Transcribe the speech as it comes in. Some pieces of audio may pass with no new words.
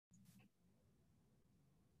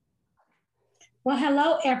Well,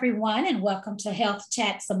 hello, everyone, and welcome to Health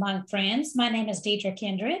Chats Among Friends. My name is Deidre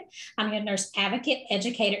Kindred. I'm your nurse advocate,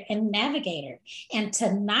 educator, and navigator. And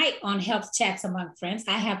tonight on Health Chats Among Friends,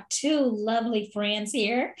 I have two lovely friends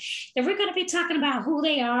here that we're going to be talking about who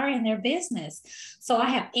they are and their business. So I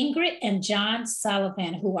have Ingrid and John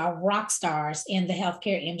Sullivan, who are rock stars in the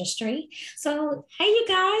healthcare industry. So, hey, you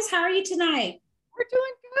guys, how are you tonight? We're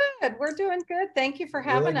doing good. We're doing good. Thank you for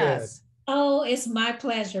Really having good. us. Oh, it's my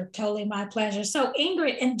pleasure. Totally my pleasure. So,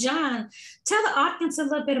 Ingrid and John, tell the audience a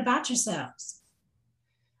little bit about yourselves.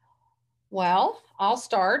 Well, I'll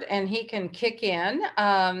start and he can kick in.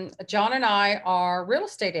 John and I are real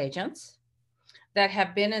estate agents that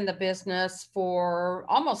have been in the business for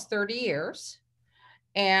almost 30 years.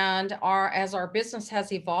 And as our business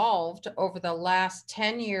has evolved over the last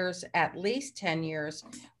 10 years, at least 10 years,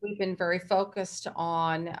 we've been very focused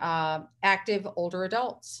on active older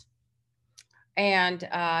adults. And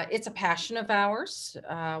it's a passion of ours.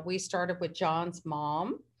 We started with John's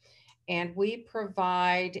mom, and we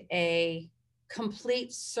provide a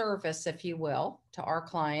complete service, if you will, to our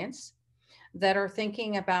clients that are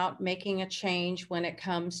thinking about making a change when it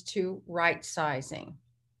comes to right sizing,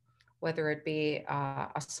 whether it be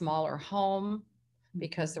a smaller home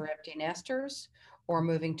because they're empty nesters or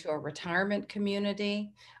moving to a retirement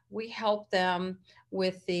community. We help them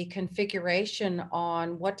with the configuration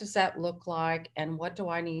on what does that look like and what do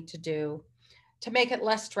I need to do to make it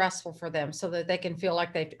less stressful for them so that they can feel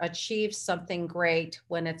like they've achieved something great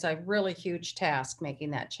when it's a really huge task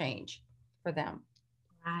making that change for them.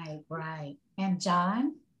 Right, right. And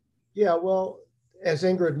John? Yeah, well, as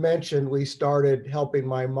Ingrid mentioned, we started helping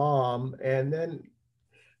my mom, and then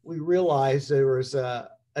we realized there was a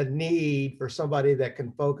need for somebody that can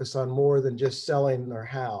focus on more than just selling their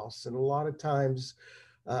house. And a lot of times,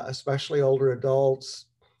 especially older adults,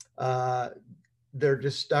 uh, they're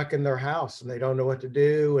just stuck in their house and they don't know what to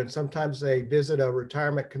do. And sometimes they visit a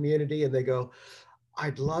retirement community and they go,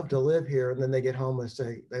 I'd love to live here. And then they get home and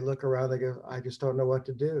say, they look around, they go, I just don't know what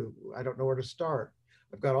to do. I don't know where to start.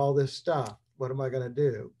 I've got all this stuff. What am I going to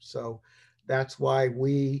do? So that's why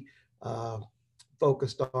we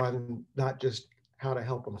focused on not just how to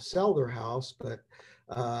help them sell their house, but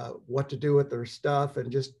what to do with their stuff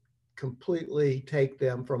and just completely take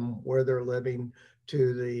them from where they're living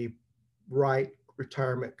to the right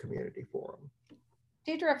retirement community for them.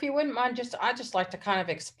 Deidre, if you wouldn't mind, I just like to kind of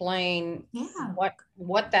explain Yeah,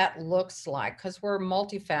 what that looks like because we're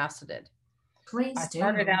multifaceted. I please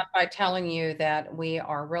started do. out by telling you that we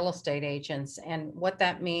are real estate agents, and what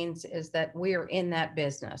that means is that we are in that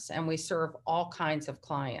business and we serve all kinds of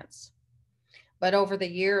clients. But over the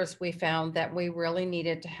years, we found that we really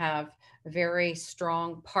needed to have very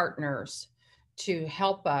strong partners to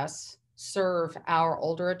help us serve our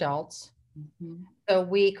older adults. Mhm. So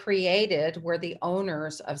we're the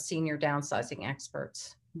owners of Senior Downsizing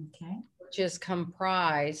Experts, Okay. which is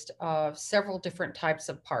comprised of several different types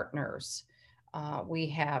of partners. We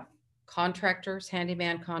have contractors,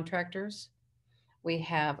 handyman contractors. We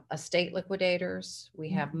have estate liquidators. We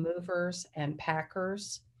have Mhm. movers and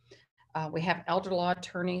packers. We have elder law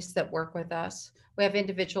attorneys that work with us. We have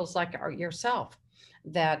individuals like yourself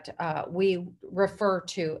that we refer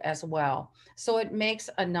to as well. So it makes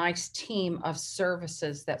a nice team of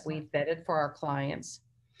services that we've vetted for our clients.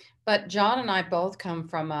 But John and I both come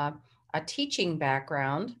from a teaching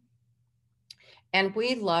background and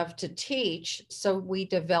we love to teach. So we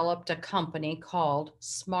developed a company called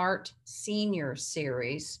Smart Senior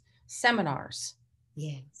Series Seminars.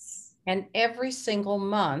 Yes. And every single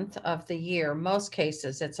month of the year, most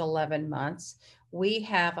cases it's 11 months, we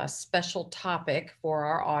have a special topic for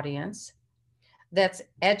our audience that's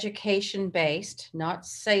education based, not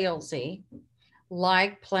salesy,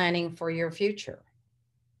 like planning for your future.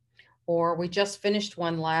 Or we just finished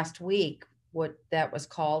one last week, what that was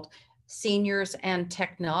called Seniors and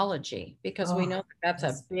Technology, because we Oh, know that that's a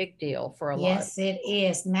that's, big deal for a lot. yes, it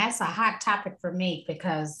is. And that's a hot topic for me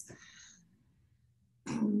because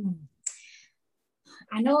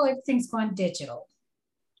I know everything's going digital,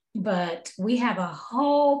 but we have a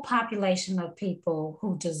whole population of people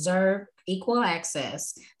who deserve equal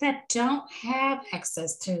access that don't have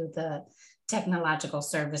access to the technological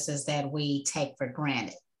services that we take for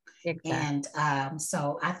granted. Exactly. And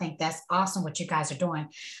so I think that's awesome what you guys are doing.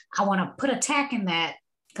 I want to put a tack in that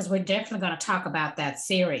because we're definitely going to talk about that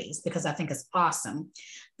series because I think it's awesome.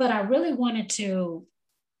 But I really wanted to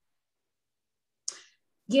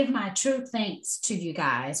give my true thanks to you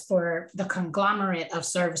guys for the conglomerate of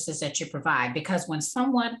services that you provide. Because when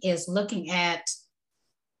someone is looking at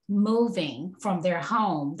moving from their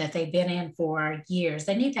home that they've been in for years.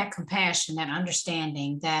 They need that compassion, that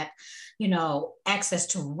understanding, that, access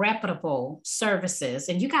to reputable services.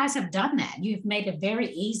 And you guys have done that. You've made it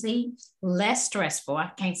very easy, less stressful.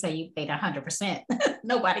 I can't say you've made 100%.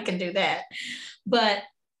 Nobody can do that. But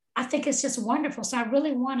I think it's just wonderful. So I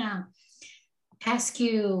really want to ask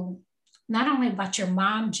you not only about your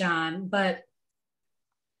mom, John, but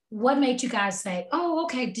what made you guys say, oh,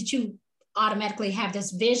 okay, did you automatically have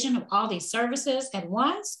this vision of all these services at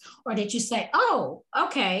once? Or did you say, oh,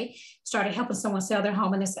 okay, started helping someone sell their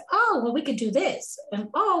home and they said, oh, well, we could do this. And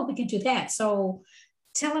oh, we can do that. So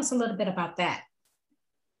tell us a little bit about that.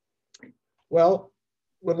 Well,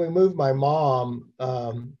 when we moved my mom,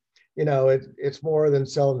 it's more than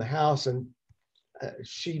selling the house. And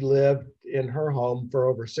she lived in her home for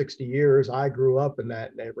over 60 years. I grew up in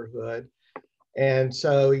that neighborhood. And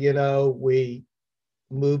so, we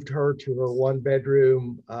moved her to her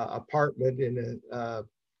 1-bedroom apartment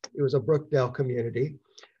it was a Brookdale community.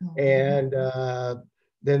 And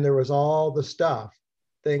then there was all the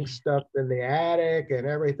things stuffed in the attic and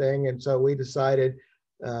everything. And so we decided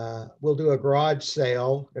we'll do a garage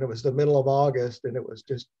sale. And it was the middle of August, and it was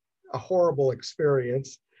just a horrible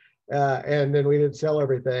experience. And then we didn't sell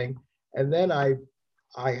everything. And then I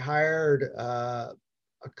hired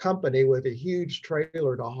a company with a huge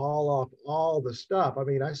trailer to haul off all the stuff. I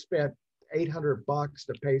mean, I spent $800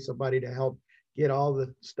 to pay somebody to help get all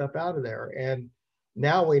the stuff out of there. And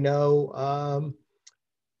now we know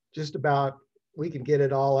just about we can get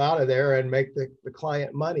it all out of there and make the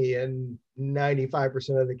client money in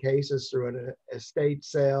 95% of the cases through an estate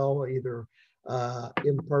sale, either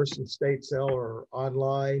in-person estate sale or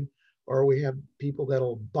online, or we have people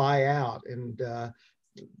that'll buy out. And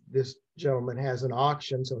this gentleman has an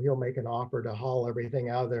auction, so he'll make an offer to haul everything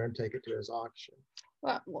out of there and take it to his auction.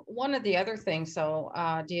 Well, one of the other things,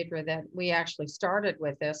 Deidre, that we actually started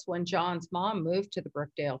with this when John's mom moved to the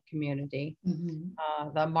Brookdale community,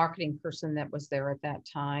 the marketing person that was there at that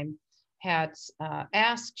time had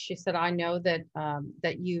asked, she said, I know that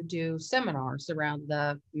that you do seminars around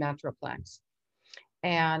the Metroplex.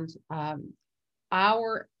 And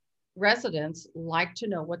our residents like to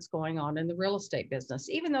know what's going on in the real estate business.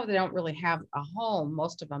 Even though they don't really have a home,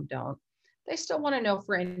 most of them don't, they still want to know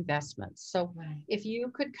for investments. So if you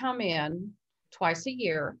could come in twice a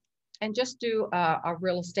year and just do a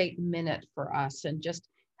real estate minute for us and just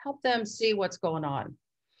help them see what's going on.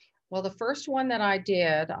 Well, the first one that I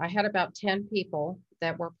did, I had about 10 people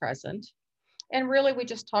that were present. And really, we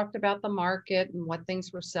just talked about the market and what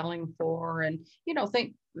things were selling for and,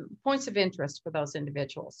 points of interest for those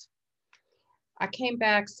individuals. I came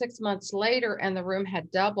back 6 months later and the room had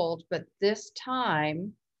doubled, but this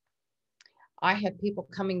time I had people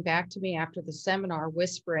coming back to me after the seminar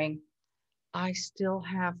whispering, I still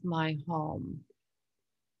have my home.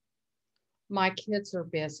 My kids are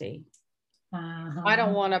busy. I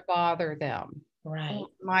don't want to bother them. Right.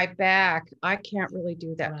 My back, I can't really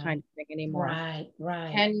do that kind of thing anymore.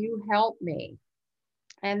 Right. Can you help me?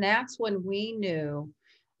 And that's when we knew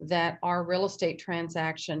that our real estate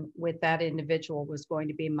transaction with that individual was going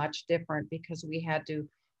to be much different, because we had to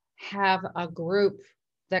have a group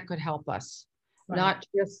that could help us, not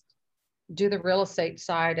just do the real estate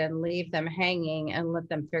side and leave them hanging and let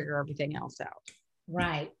them figure everything else out.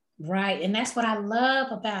 Right. And that's what I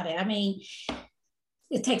love about it. I mean,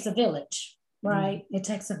 it takes a village, right? It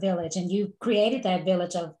takes a village, and you created that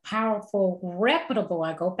village of powerful, reputable,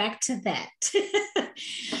 I go back to that,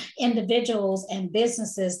 individuals and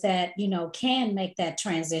businesses that, can make that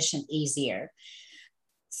transition easier.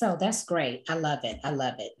 So that's great. I love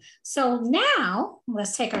it. So now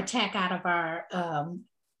let's take our tack out of our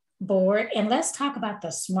board and let's talk about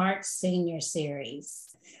the Smart Senior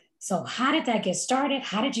Series. So how did that get started?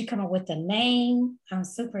 How did you come up with the name? I'm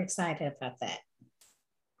super excited about that.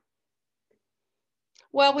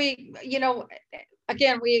 Well,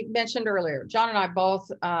 again, we mentioned earlier, John and I both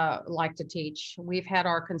like to teach. We've had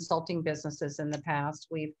our consulting businesses in the past.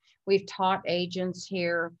 We've taught agents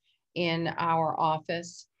here in our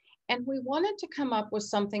office, and we wanted to come up with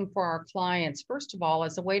something for our clients, first of all,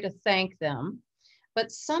 as a way to thank them, but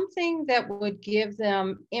something that would give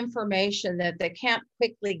them information that they can't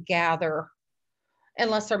quickly gather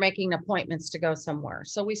unless they're making appointments to go somewhere.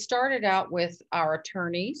 So we started out with our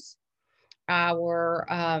attorneys, our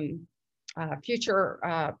future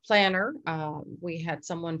planner. We had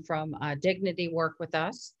someone from Dignity work with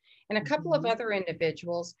us, and a couple of other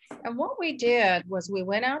individuals. And what we did was we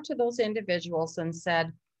went out to those individuals and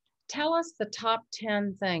said, tell us the top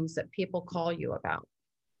 10 things that people call you about.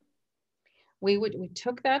 We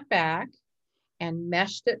took that back and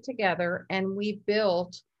meshed it together, and we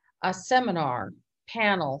built a seminar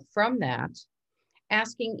panel from that,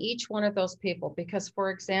 asking each one of those people, because for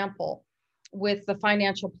example, with the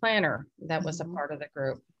financial planner that was a part of the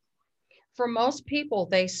group, for most people,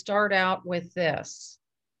 they start out with this: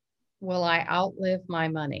 will I outlive my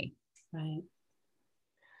money? Right.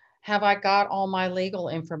 Have I got all my legal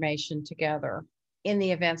information together in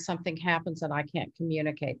the event something happens and I can't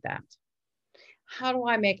communicate that? How do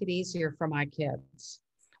I make it easier for my kids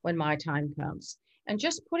when my time comes? And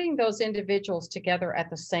just putting those individuals together at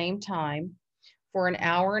the same time for an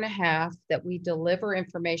hour and a half that we deliver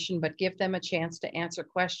information, but give them a chance to answer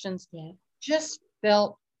questions, just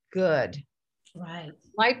felt good. Right.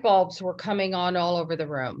 Light bulbs were coming on all over the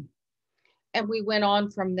room. And we went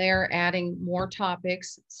on from there, adding more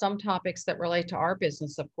topics, some topics that relate to our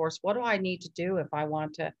business, of course. What do I need to do if I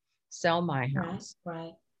want to sell my house?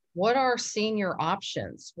 Right. What are senior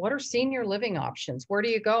options? What are senior living options? Where do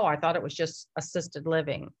you go? I thought it was just assisted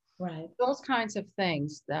living. Right. Those kinds of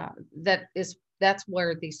things. That's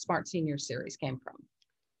where the Smart Senior series came from.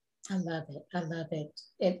 I love it. I love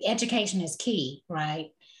it. Education is key, right?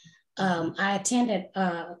 I attended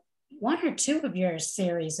one or two of your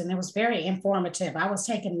series, and it was very informative. I was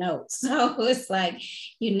taking notes. So it's like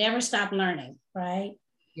you never stop learning, right?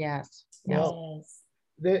 Yes. Well,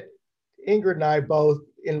 Ingrid and I both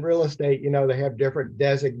in real estate, they have different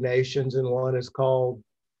designations, and one is called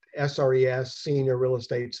SRES, Senior Real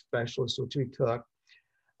Estate Specialist, which we took.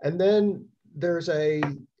 And then there's a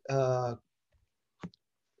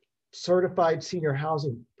certified senior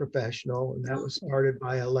housing professional, and that was started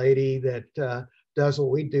by a lady that does what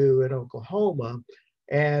we do in Oklahoma.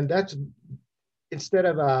 And that's, instead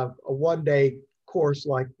of a one-day course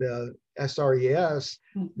like the SRES,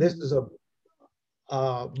 this is a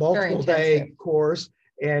multiple day course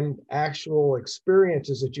and actual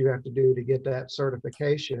experiences that you have to do to get that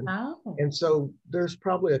certification. And so there's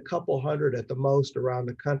probably a couple hundred at the most around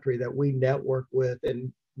the country that we network with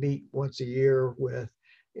and meet once a year with,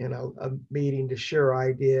 a meeting to share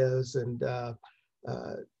ideas and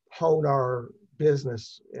hone our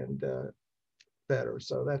business and better.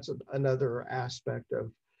 So that's another aspect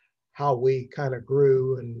of how we kind of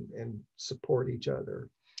grew and support each other.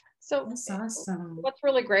 So that's awesome. What's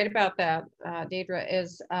really great about that, Deidre,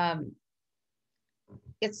 is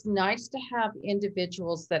it's nice to have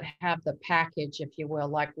individuals that have the package, if you will,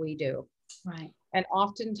 like we do. Right. And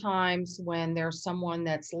oftentimes when there's someone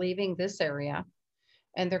that's leaving this area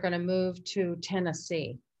and they're going to move to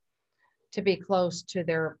Tennessee to be close to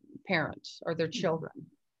their parents or their children,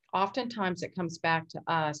 oftentimes it comes back to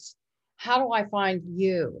us. How do I find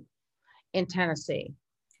you in Tennessee?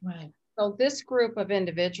 Right. So this group of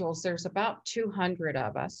individuals, there's about 200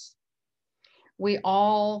 of us. We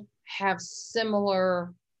all have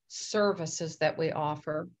similar services that we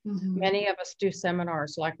offer. Many of us do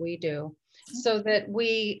seminars like we do, so that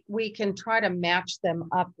we can try to match them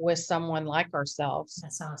up with someone like ourselves.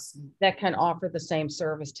 That's awesome. That can offer the same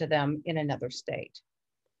service to them in another state.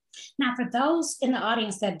 Now, for those in the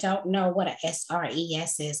audience that don't know what a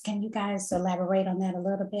SRES is, can you guys elaborate on that a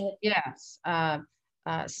little bit? Yes.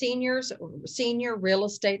 Senior real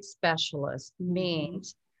estate specialist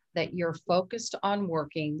means that you're focused on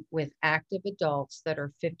working with active adults that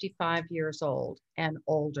are 55 years old and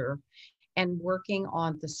older, and working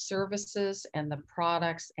on the services and the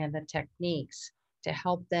products and the techniques to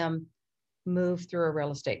help them move through a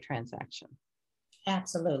real estate transaction.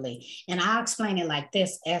 Absolutely. And I'll explain it like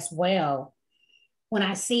this as well. When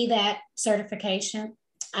I see that certification,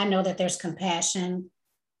 I know that there's compassion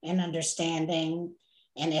and understanding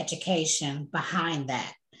and education behind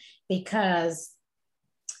that, because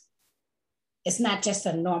it's not just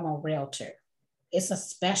a normal realtor. It's a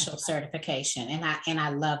special certification. And I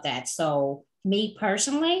love that. So me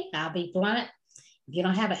personally, I'll be blunt. If you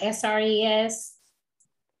don't have an SRES,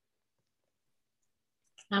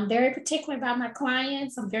 I'm very particular about my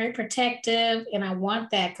clients. I'm very protective, and I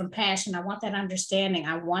want that compassion. I want that understanding.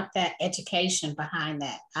 I want that education behind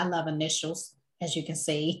that. I love initials, as you can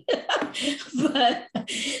see. But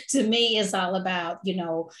to me, it's all about,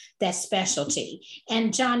 that specialty.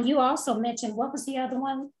 And John, you also mentioned, what was the other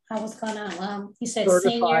one? I was gonna, you said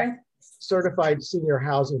certified senior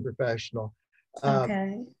housing professional.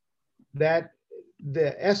 Okay. That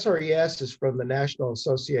the SRES is from the National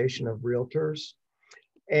Association of Realtors,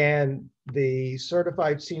 and the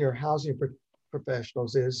Certified Senior Housing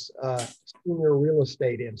Professionals is Senior Real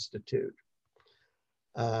Estate Institute,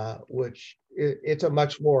 which it's a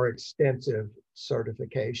much more extensive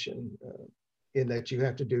certification in that you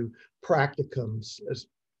have to do practicums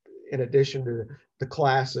in addition to the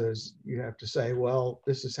classes. You have to say, well,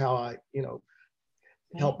 this is how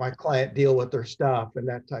help my client deal with their stuff and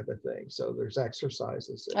that type of thing. So there's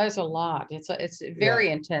exercises. There's a lot. It's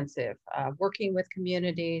very intensive. Working with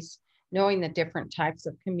communities, knowing the different types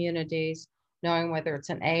of communities, knowing whether it's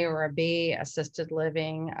an A or a B, assisted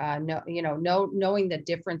living, knowing the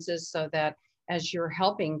differences so that as you're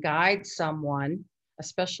helping guide someone,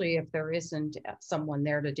 especially if there isn't someone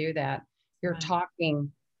there to do that, you're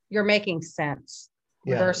you're making sense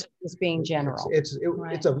versus being general. It's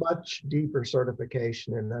a much deeper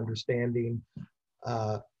certification and understanding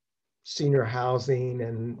senior housing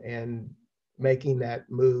and making that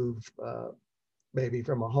move maybe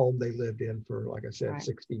from a home they lived in for, like I said,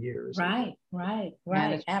 60 years. Right.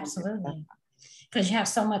 Absolutely. Because you have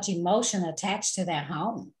so much emotion attached to that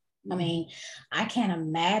home. I mean, I can't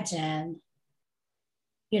imagine,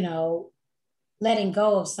 letting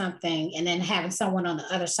go of something and then having someone on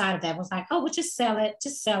the other side of that was like, oh, well, just sell it,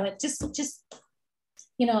 just,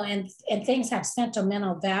 and things have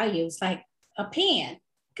sentimental values. Like a pen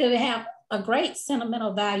could have a great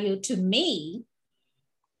sentimental value to me,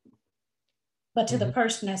 but to the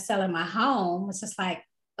person that's selling my home, it's just like,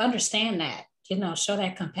 understand that, show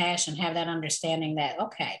that compassion, have that understanding that,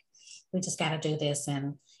 okay, we just got to do this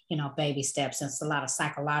in, baby steps. And it's a lot of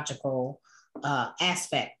psychological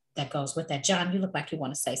aspect that goes with that. John, you look like you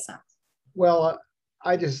want to say something. Well,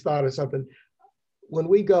 I just thought of something. When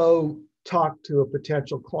we go talk to a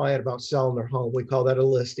potential client about selling their home, we call that a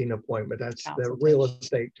listing appointment. That's the real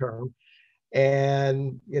estate term.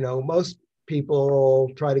 And, most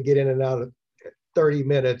people try to get in and out of 30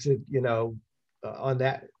 minutes, on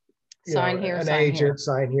that. Sign here, an agent,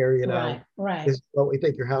 sign here, Right. Is what we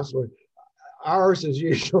think your house is worth. Ours is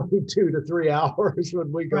usually 2 to 3 hours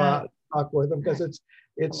when we go out and talk with them, because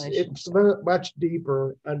it's much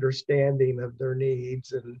deeper understanding of their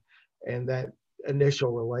needs and that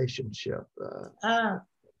initial relationship.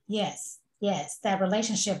 Yes, that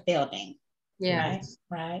relationship building. Yeah,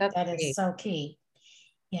 right. That is so key.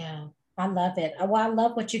 Yeah, I love it. Well, I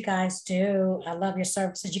love what you guys do. I love your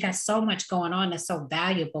services. You got so much going on that's so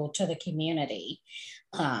valuable to the community.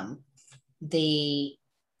 The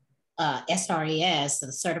SRES,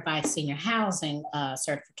 the Certified Senior Housing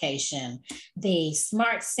certification, the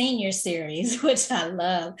Smart Senior Series, which I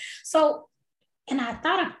love. So, and I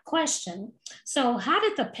thought of a question. So how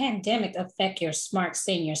did the pandemic affect your Smart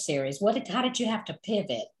Senior Series? How did you have to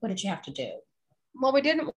pivot? What did you have to do? Well, we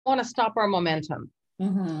didn't want to stop our momentum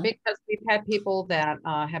because we've had people that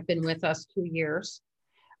have been with us 2 years,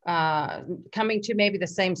 coming to maybe the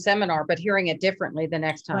same seminar, but hearing it differently the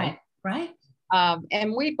next time. Right.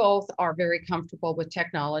 And we both are very comfortable with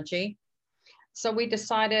technology. So we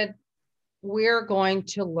decided we're going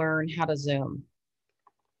to learn how to Zoom.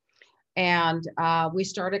 And we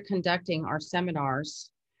started conducting our seminars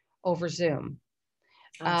over Zoom.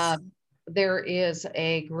 Awesome. There is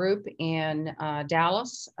a group in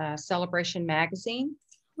Dallas, Celebration Magazine.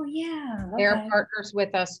 Oh, yeah. Okay. They're partners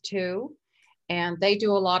with us too. And they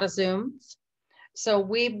do a lot of Zooms. So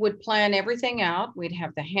we would plan everything out. We'd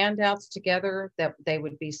have the handouts together that they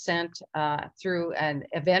would be sent through an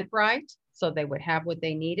Eventbrite, so they would have what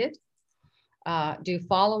they needed. Do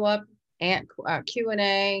follow-up and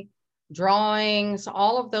Q&A, drawings,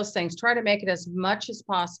 all of those things. Try to make it as much as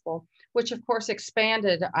possible, which of course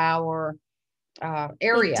expanded our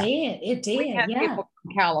area. It did. We had people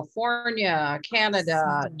from California,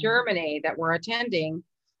 Canada, Germany that were attending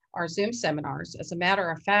our Zoom seminars. As a matter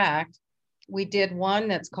of fact, we did one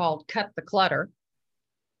that's called Cut the Clutter.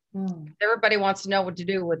 Everybody wants to know what to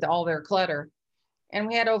do with all their clutter. And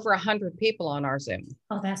we had over 100 people on our Zoom.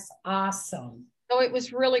 Oh, that's awesome. So it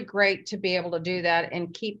was really great to be able to do that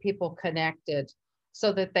and keep people connected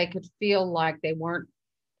so that they could feel like they weren't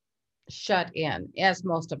shut in, as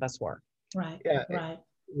most of us were. Right. Yeah. Right.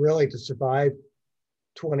 Really, to survive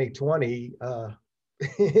 2020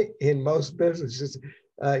 in most businesses,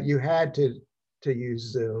 you had to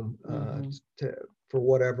use Zoom for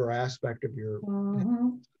whatever aspect of your.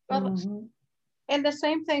 And the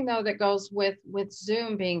same thing though that goes with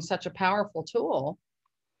Zoom being such a powerful tool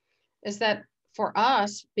is that for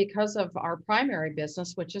us, because of our primary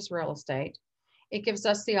business, which is real estate, it gives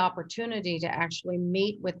us the opportunity to actually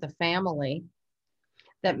meet with the family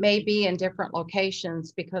that may be in different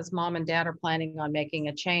locations because mom and dad are planning on making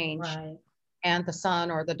a change. Right. And the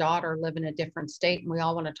son or the daughter live in a different state, and we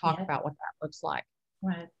all want to talk about what that looks like.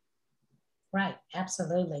 Right,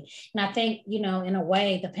 absolutely. And I think, in a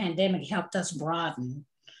way, the pandemic helped us broaden,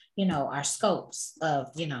 our scopes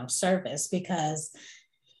of, service, because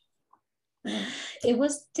it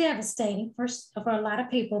was devastating for a lot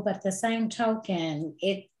of people, but at the same token,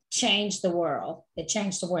 it changed the world. It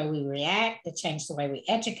changed the way we react. It changed the way we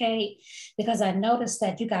educate, because I noticed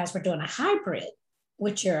that you guys were doing a hybrid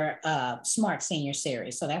with your Smart Senior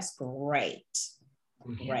Series. So that's great.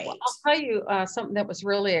 Great. Well, I'll tell you something that was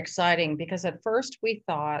really exciting, because at first we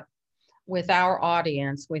thought with our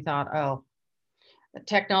audience, we thought, oh, the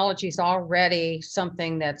technology is already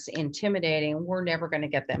something that's intimidating. We're never going to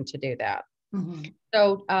get them to do that. Mm-hmm.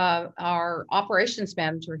 So our operations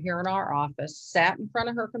manager here in our office sat in front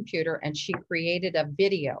of her computer and she created a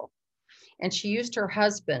video, and she used her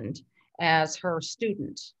husband as her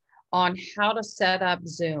student on how to set up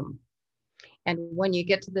Zoom. And when you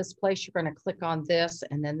get to this place, you're going to click on this,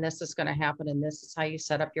 and then this is going to happen, and this is how you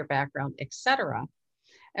set up your background, etc.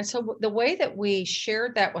 And so the way that we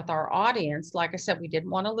shared that with our audience, like I said, we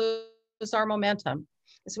didn't want to lose our momentum,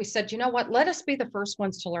 is we said, you know what, let us be the first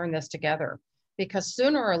ones to learn this together, because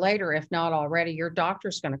sooner or later, if not already, your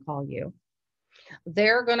doctor's going to call you.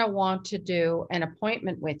 They're going to want to do an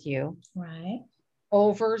appointment with you, right,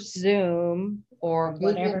 over Zoom or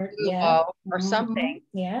whatever, Google yeah, or something.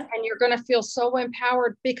 yeah, And you're going to feel so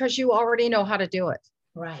empowered because you already know how to do it.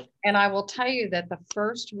 right. And I will tell you that the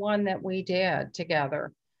first one that we did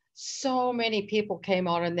together, so many people came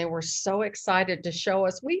on and they were so excited to show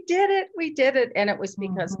us, we did it, we did it. And it was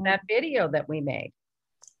because of that video that we made.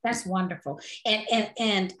 That's wonderful.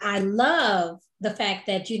 And I love the fact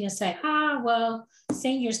that you didn't say, well,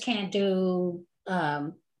 seniors can't do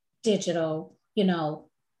digital, you know.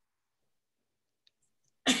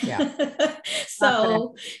 Yeah.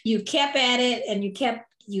 So you kept at it, and you kept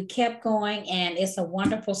going, and it's a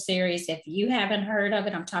wonderful series. If you haven't heard of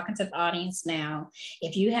it, I'm talking to the audience now.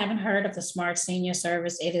 If you haven't heard of the Smart Senior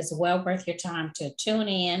Service, it is well worth your time to tune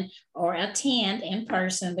in or attend in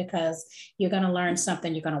person, because you're going to learn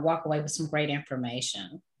something. You're going to walk away with some great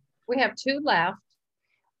information. We have 2 left.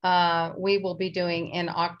 We will be doing in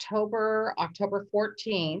October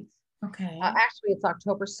 14th. Okay. Actually, it's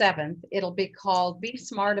October 7th. It'll be called Be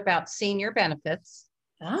Smart About Senior Benefits.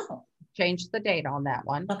 Oh. Change the date on that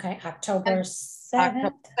one. Okay, October 7th.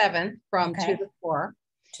 October 7th from 2 to 4.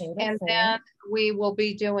 2 to and 4. then we will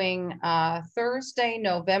be doing Thursday,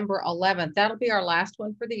 November 11th. That'll be our last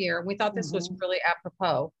one for the year. We thought this was really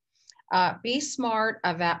apropos. Be smart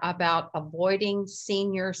about avoiding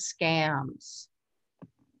senior scams,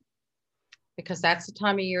 because that's the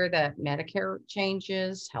time of year that Medicare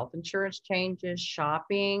changes, health insurance changes,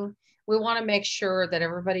 shopping. We want to make sure that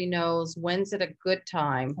everybody knows when's it a good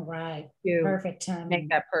time, right, to perfect time, make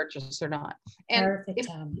that purchase or not. And perfect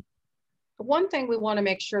time. One thing we want to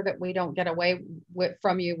make sure that we don't get away with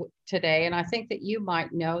from you today, and I think that you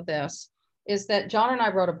might know this, is that John and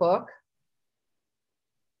I wrote a book.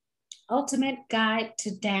 Ultimate Guide to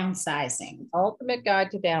Downsizing. Ultimate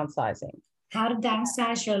Guide to Downsizing. How to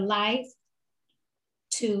downsize your life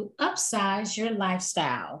to upsize your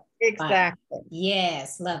lifestyle. Exactly. Wow.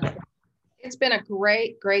 Yes, love it. It's been a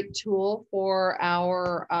great tool for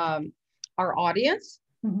our audience,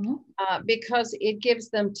 because it gives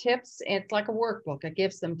them tips. It's like a workbook. It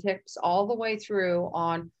gives them tips all the way through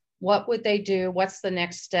on what would they do, what's the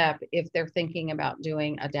next step if they're thinking about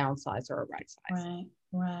doing a downsize or a right size.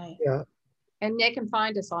 Right. Yeah. And they can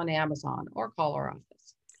find us on Amazon or call our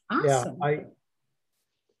office. Awesome. Yeah,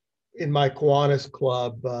 in my Kiwanis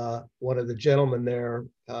Club, one of the gentlemen there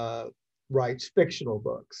writes fictional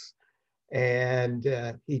books. And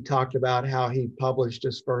he talked about how he published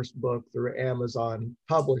his first book through Amazon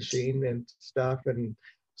Publishing and stuff. And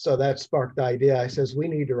so that sparked the idea. I says, we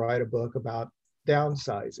need to write a book about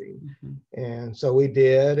downsizing. And so we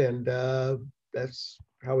did, and that's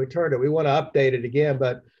how we turned it. We want to update it again,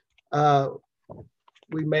 but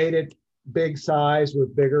we made it big size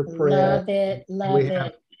with bigger print. Love it, love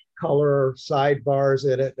it. Color sidebars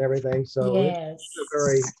in it and everything. So yes, it's a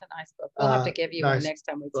very that's a nice book. We'll have to give you nice one next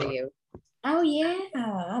time we see you. Oh yeah,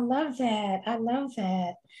 I love that. I love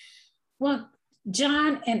that. Well,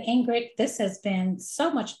 John and Ingrid, this has been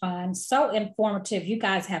so much fun, so informative. You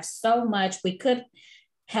guys have so much. We could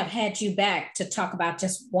have had you back to talk about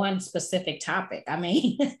just one specific topic. I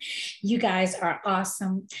mean, you guys are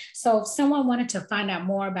awesome. So if someone wanted to find out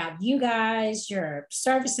more about you guys, your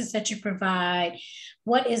services that you provide,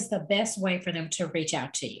 what is the best way for them to reach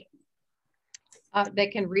out to you? They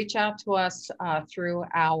can reach out to us through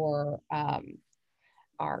our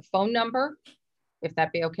phone number, if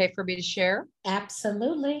that'd be okay for me to share.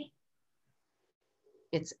 Absolutely.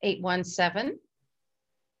 It's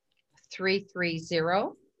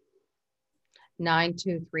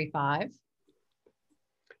 817-330-9235.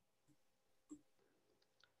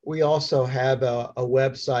 We also have a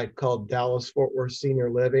website called Dallas Fort Worth Senior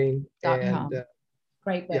Living. .com.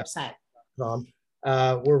 Great website. Yeah,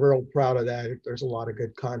 we're real proud of that. There's a lot of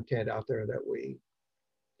good content out there that we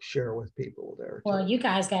share with people there. Well, you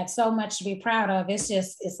guys got so much to be proud of.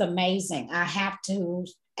 It's amazing. I have to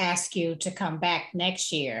ask you to come back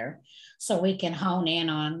next year so we can hone in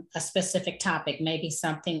on a specific topic, maybe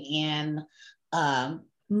something in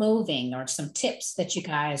moving or some tips that you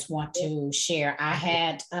guys want to share. I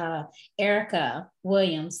had Erica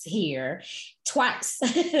Williams here twice.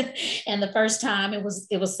 And the first time it was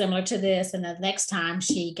similar to this. And the next time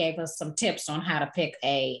she gave us some tips on how to pick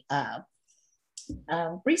a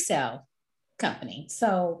resale company.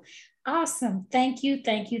 So awesome. Thank you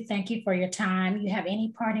for your time. You have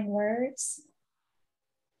any parting words?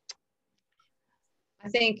 I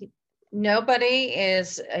think nobody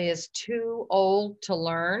is too old to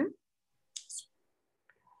learn.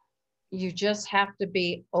 You just have to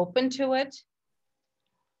be open to it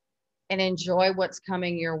and enjoy what's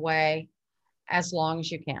coming your way as long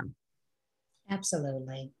as you can.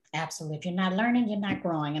 Absolutely. Absolutely. If you're not learning, you're not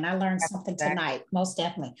growing. And I learned something tonight, most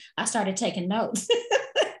definitely. I started taking notes.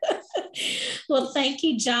 Well, thank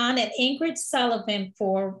you, John and Ingrid Sullivan,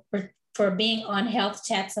 for being on Health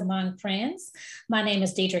Chats Among Friends. My name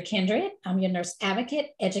is Deidre Kindred. I'm your nurse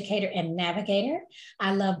advocate, educator, and navigator.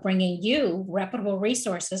 I love bringing you reputable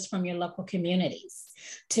resources from your local communities.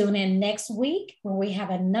 Tune in next week when we have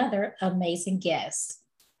another amazing guest.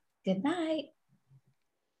 Good night.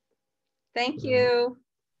 Thank you.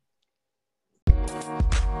 Thank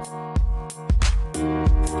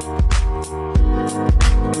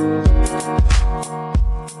you.